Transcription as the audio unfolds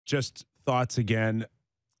just thoughts again.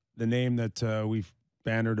 The name that we've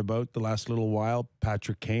bannered about the last little while,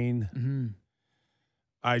 Patrick Kane. Mm-hmm.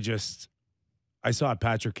 I saw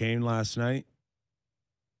Patrick Kane last night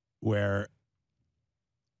where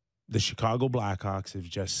the Chicago Blackhawks have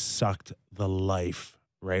just sucked the life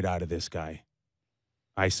right out of this guy.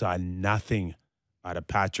 I saw nothing out of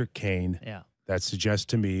Patrick Kane that suggests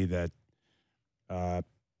to me that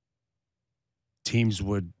teams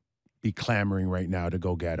would be clamoring right now to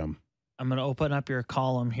go get him. I'm going to open up your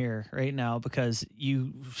column here right now because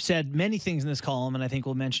you said many things in this column, and I think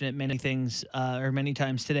we'll mention it many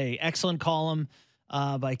times today. Excellent column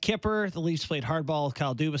by Kyper. The Leafs played hardball with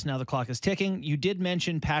Kyle Dubas. Now the clock is ticking. You did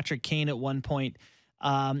mention Patrick Kane at one point.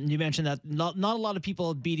 You mentioned that not a lot of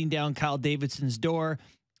people beating down Kyle Davidson's door.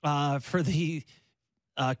 For the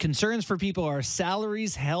concerns for people are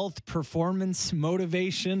salaries, health, performance,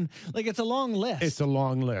 motivation. Like, it's a long list. It's a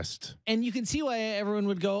long list. And you can see why everyone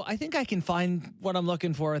would go, I think I can find what I'm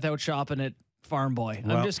looking for without shopping at Farm Boy.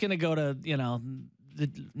 Well, I'm just going to go to, the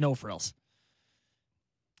no frills.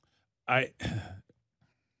 I'm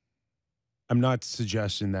not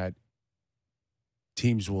suggesting that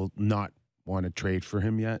teams will not want to trade for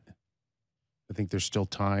him yet. I think there's still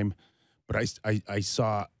time, but I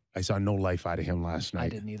saw no life out of him last night. I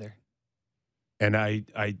didn't either. And I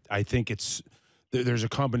think there's a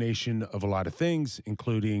combination of a lot of things,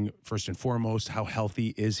 including, first and foremost, how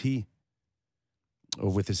healthy is he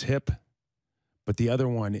with his hip? But the other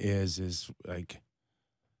one is like,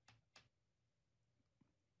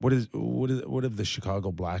 what have the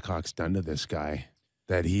Chicago Blackhawks done to this guy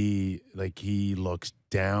that he looks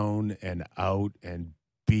down and out and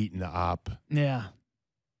beaten up? Yeah.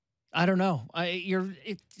 I don't know.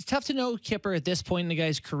 It's tough to know, Kyper, at this point in the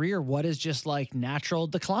guy's career, what is just like natural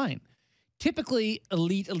decline. Typically,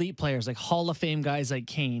 elite players, like Hall of Fame guys like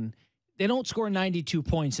Kane, they don't score 92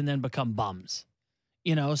 points and then become bums.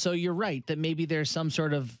 So you're right that maybe there's some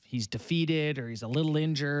sort of he's defeated or he's a little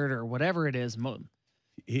injured or whatever it is.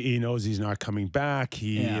 He knows he's not coming back.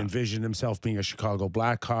 He envisioned himself being a Chicago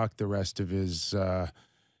Blackhawk the rest of his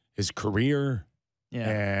career. Yeah.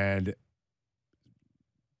 And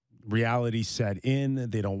reality set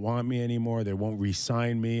in. They don't want me anymore. They won't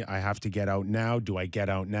re-sign me. I have to get out now. Do I get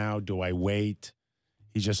out now? Do I wait?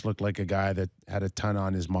 He just looked like a guy that had a ton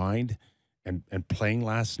on his mind, and playing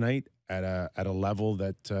last night at a level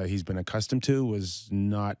that he's been accustomed to was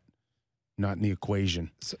not in the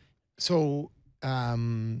equation. So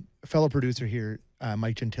fellow producer here,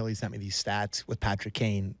 Mike Gentili, sent me these stats with Patrick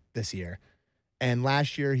Kane this year, and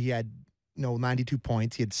last year he had 92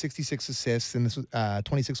 points. He had 66 assists, and this was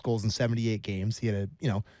 26 goals in 78 games. He had a,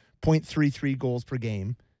 0.33 goals per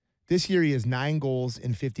game. This year, he has 9 goals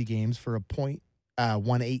in 50 games for a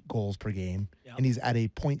 0.18 goals per game, and he's at a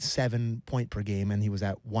 0.7 point per game, and he was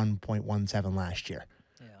at 1.17 last year.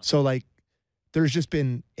 Yeah. So, there's just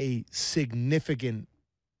been a significant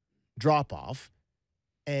drop-off,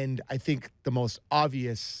 and I think the most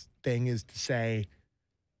obvious thing is to say,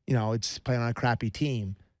 it's playing on a crappy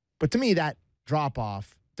team. But to me, that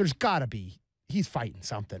drop-off, there's got to be, he's fighting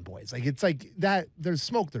something, boys. It's like that, there's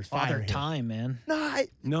smoke, there's fire. Father time, man.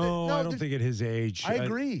 No, I don't think at his age. I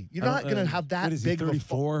agree. You're not going to have that what is big he,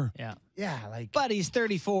 34? Yeah. Yeah, But he's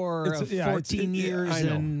 34 of 14 years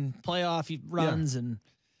and playoff runs, and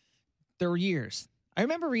there were years. I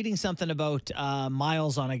remember reading something about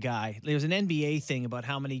miles on a guy. There was an NBA thing about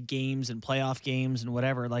how many games and playoff games and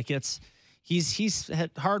whatever. He's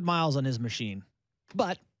had hard miles on his machine.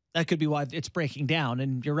 But that could be why it's breaking down,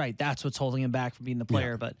 and you're right. That's what's holding him back from being the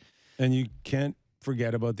player. Yeah. But you can't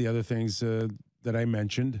forget about the other things that I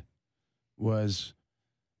mentioned. Was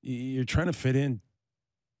you're trying to fit in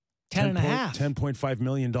 $10.5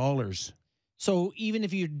 million. So even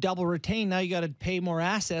if you double retain, now you got to pay more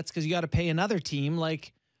assets because you got to pay another team.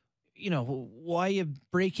 Why are you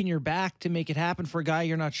breaking your back to make it happen for a guy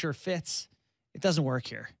you're not sure fits? It doesn't work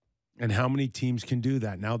here. And how many teams can do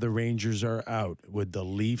that? Now the Rangers are out. Would the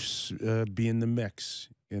Leafs be in the mix?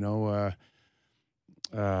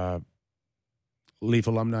 Leaf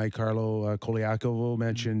alumni Carlo Koliakovo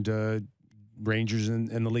mentioned Rangers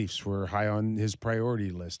and the Leafs were high on his priority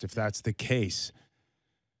list. If that's the case,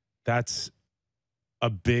 that's a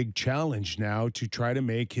big challenge now to try to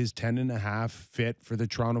make his 10.5 fit for the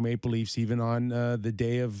Toronto Maple Leafs, even on the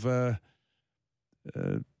day of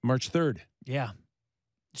March 3rd. Yeah.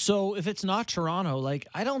 So if it's not Toronto,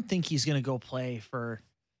 I don't think he's going to go play for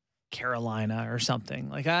Carolina or something.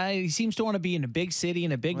 He seems to want to be in a big city,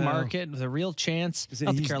 in a big market with a real chance.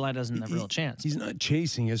 Not that Carolina doesn't have a real chance. He's not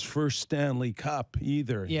chasing his first Stanley Cup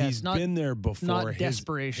either. Yeah, he's been there before. Not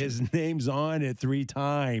desperation. His name's on it 3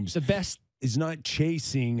 times. The best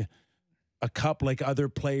chasing a cup like other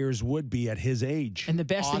players would be at his age. And the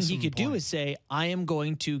best thing he Awesome could do point. is say, I am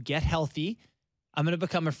going to get healthy. I'm going to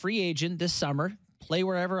become a free agent this summer, play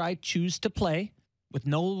wherever I choose to play with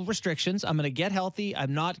no restrictions. I'm going to get healthy.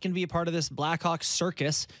 I'm not going to be a part of this Blackhawk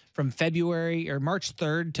circus from February or March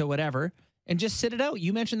 3rd to whatever, and just sit it out.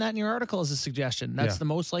 You mentioned that in your article as a suggestion. That's Yeah. the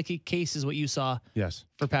most likely case is what you saw Yes.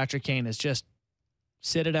 for Patrick Kane is just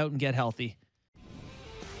sit it out and get healthy.